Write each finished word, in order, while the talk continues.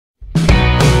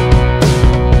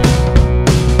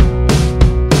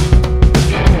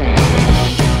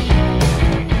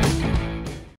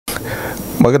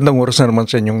Magandang oras na naman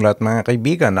sa inyong lahat mga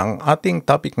kaibigan. Ang ating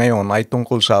topic ngayon ay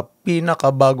tungkol sa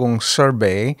pinakabagong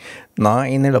survey na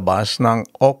inilabas ng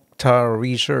OCTA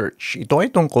Research. Ito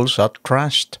ay tungkol sa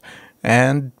trust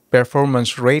and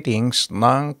performance ratings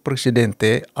ng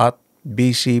presidente at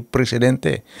vice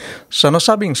presidente. Sa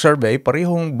nasabing survey,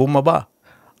 parehong bumaba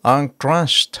ang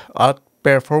trust at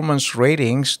performance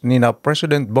ratings ni na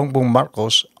President Bongbong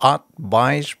Marcos at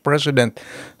Vice President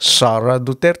Sara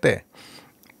Duterte.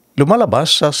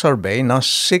 Lumalabas sa survey na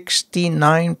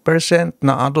 69%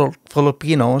 na adult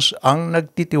Filipinos ang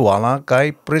nagtitiwala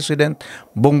kay President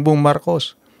Bongbong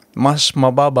Marcos. Mas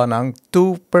mababa ng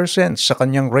 2% sa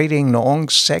kanyang rating noong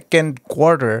second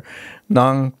quarter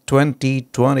ng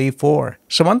 2024.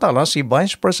 Samantala, si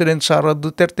Vice President Sara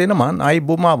Duterte naman ay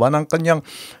bumaba ng kanyang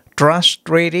trust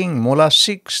rating mula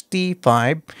 65,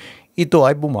 ito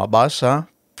ay bumaba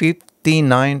sa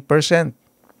 59%.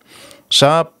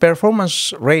 Sa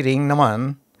performance rating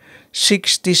naman,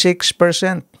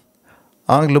 66%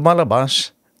 ang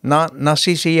lumalabas na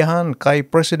nasisiyahan kay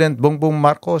President Bongbong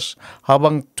Marcos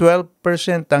habang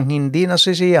 12% ang hindi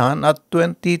nasisiyahan at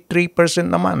 23%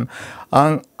 naman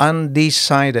ang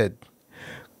undecided.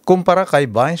 Kumpara kay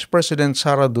Vice President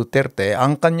Sara Duterte,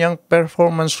 ang kanyang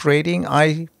performance rating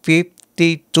ay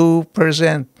 52%.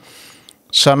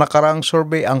 Sa nakaraang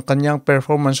survey, ang kanyang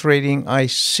performance rating ay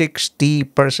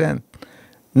 60%.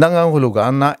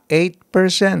 Nangangahulugan na 8%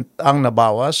 ang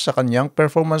nabawas sa kanyang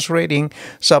performance rating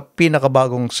sa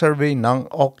pinakabagong survey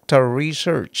ng OCTA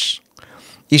Research.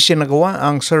 Isinagawa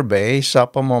ang survey sa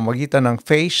pamamagitan ng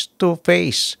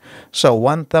face-to-face sa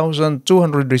 1,200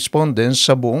 respondents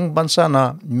sa buong bansa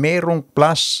na mayroong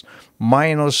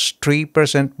plus-minus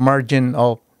 3% margin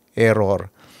of error.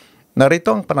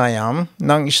 Narito ang panayam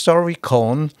ng story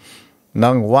cone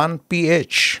ng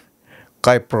 1PH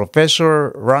kay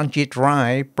Professor Ranjit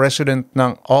Rai, President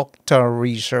ng OCTA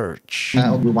Research.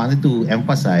 We wanted to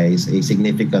emphasize a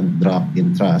significant drop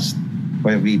in trust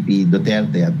for VP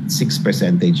Duterte at 6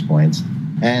 percentage points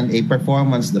and a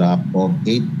performance drop of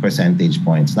 8 percentage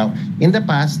points. Now, in the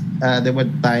past, there were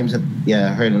times that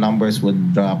her numbers would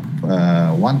drop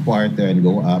one quarter and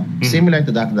go up, similar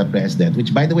to that of the President,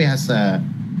 which, by the way, has a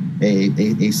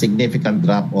significant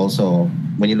drop also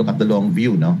when you look at the long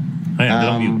view, no?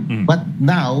 But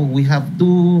now we have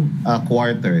two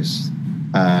quarters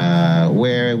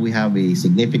where we have a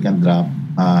significant drop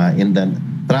in the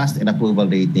trust and approval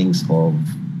ratings of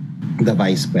the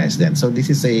Vice President. So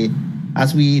this is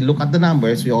as we look at the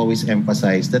numbers, we always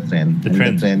emphasize the trend. The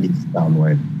trend is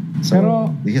downward. So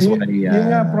pero, this is why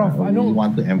Prof, we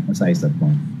want to emphasize that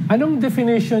point. Anong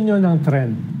definition nyo ng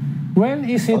trend? When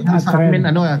is it a trend?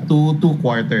 Two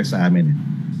quarters sa amin.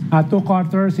 2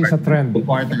 quarters is a trend. 2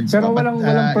 quarters. Pero walang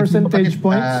percentage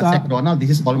points. Sectoral, this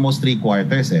is almost 3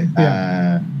 quarters when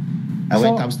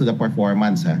it comes to the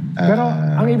performance. Pero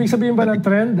ang ibig sabihin ba ng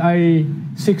trend ay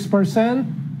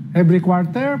 6% every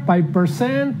quarter,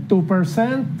 5%,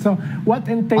 2%? So what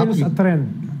entails a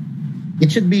trend? It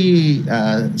should be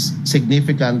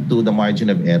significant to the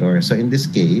margin of error. So in this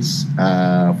case,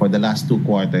 for the last 2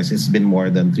 quarters, it's been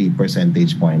more than 3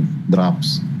 percentage point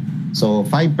drops. So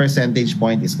 5 percentage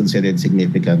point is considered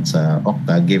significant sa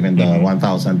OCTA given the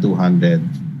 1,200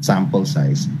 sample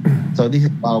size. So this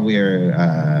is how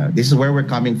this is where we're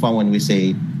coming from when we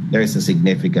say there is a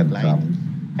significant drop.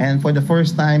 And for the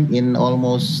first time in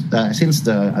almost since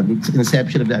the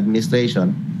inception of the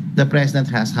administration, the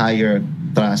president has higher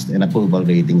trust and approval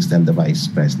ratings than the vice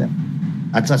president.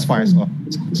 As far as OCTA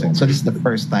is concerned. So this is the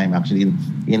first time actually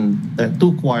in 2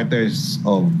 quarters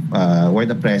of where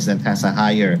the president has a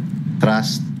higher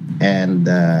trust and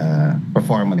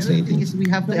performance ratings. We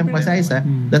have to emphasize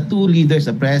the two leaders,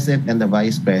 the president and the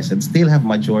vice president, still have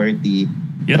majority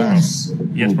trust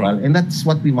approval, and that's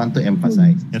what we want to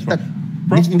emphasize.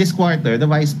 In this quarter, the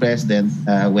vice president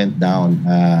went down,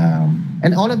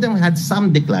 and all of them had some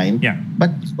decline.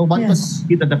 But one was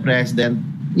that the president,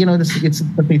 it's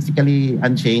statistically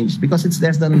unchanged because it's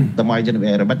less than the margin of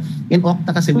error. But in OCTA,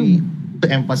 kasi we to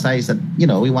emphasize that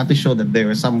we want to show that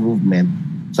there is some movement,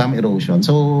 some erosion.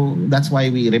 So that's why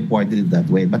we reported it that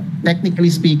way. But technically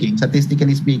speaking,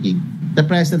 statistically speaking, the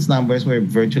president's numbers were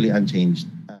virtually unchanged.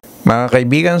 Mga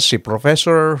kaibigan, si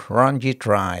Professor Ranjit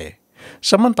Rai.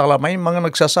 Samantala, may mga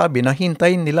nagsasabi na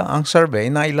hintayin nila ang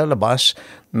survey na ilalabas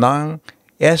ng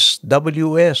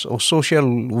SWS o Social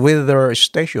Weather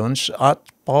Stations at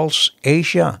Pulse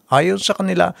Asia. Ayon sa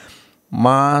kanila,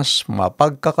 mas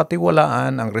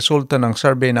mapagkakatiwalaan ang resulta ng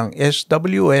survey ng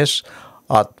SWS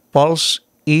at Pulse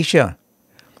Asia.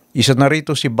 Isa na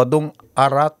rito si Badong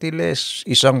Aratiles,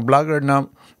 isang vlogger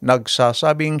na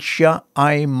nagsasabing siya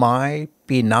ay may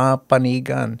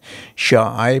pinapanigan.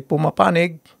 Siya ay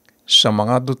pumapanig sa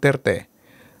mga Duterte.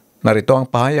 Narito ang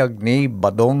pahayag ni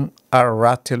Badong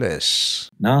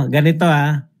Aratiles. No, ganito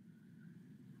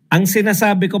Ang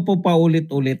sinasabi ko po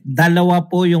paulit-ulit, dalawa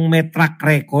po yung may track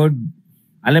record.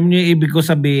 Alam niyo yung ibig ko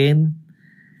sabihin?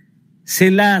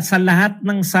 Sila sa lahat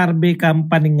ng survey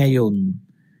company ngayon,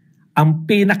 ang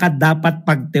pinaka dapat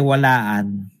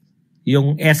pagtiwalaan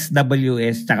yung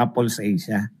SWS tsaka Pulse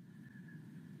Asia.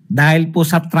 Dahil po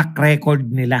sa track record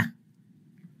nila.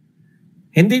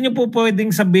 Hindi niyo po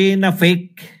pwedeng sabihin na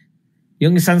fake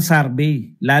yung isang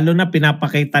survey. Lalo na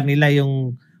pinapakita nila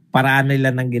yung paraan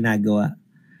nila ng ginagawa.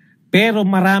 Pero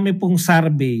marami pong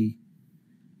survey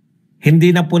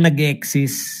hindi na po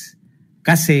nag-exist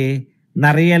kasi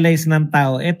na-realize ng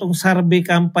tao, etong survey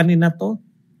company na to,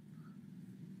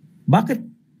 bakit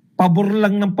pabor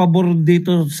lang ng pabor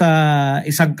dito sa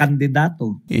isang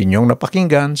kandidato? Inyong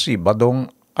napakinggan si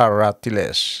Badong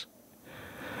Aratiles.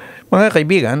 Mga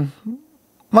kaibigan,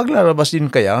 maglalabas din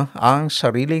kaya ang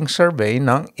sariling survey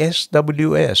ng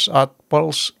SWS at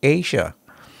Pulse Asia?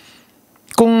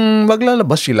 Kung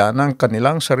maglalabas sila ng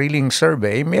kanilang sariling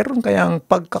survey, meron kayang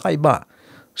pagkakaiba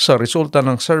sa resulta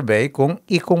ng survey kung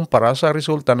ikumpara sa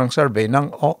resulta ng survey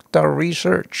ng OCTA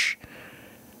Research?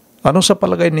 Ano sa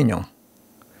palagay ninyo?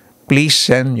 Please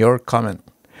send your comment.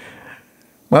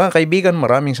 Mga kaibigan,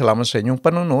 maraming salamat sa inyong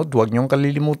panonood. Huwag niyong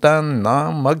kalilimutan na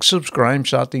mag-subscribe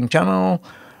sa ating channel.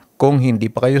 Kung hindi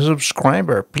pa kayo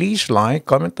subscriber, please like,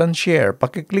 comment, and share.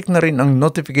 Pakiclick na rin ang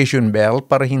notification bell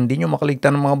para hindi nyo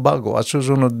makaligtan ng mga bago at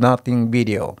susunod nating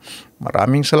video.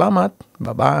 Maraming salamat.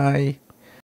 Bye-bye.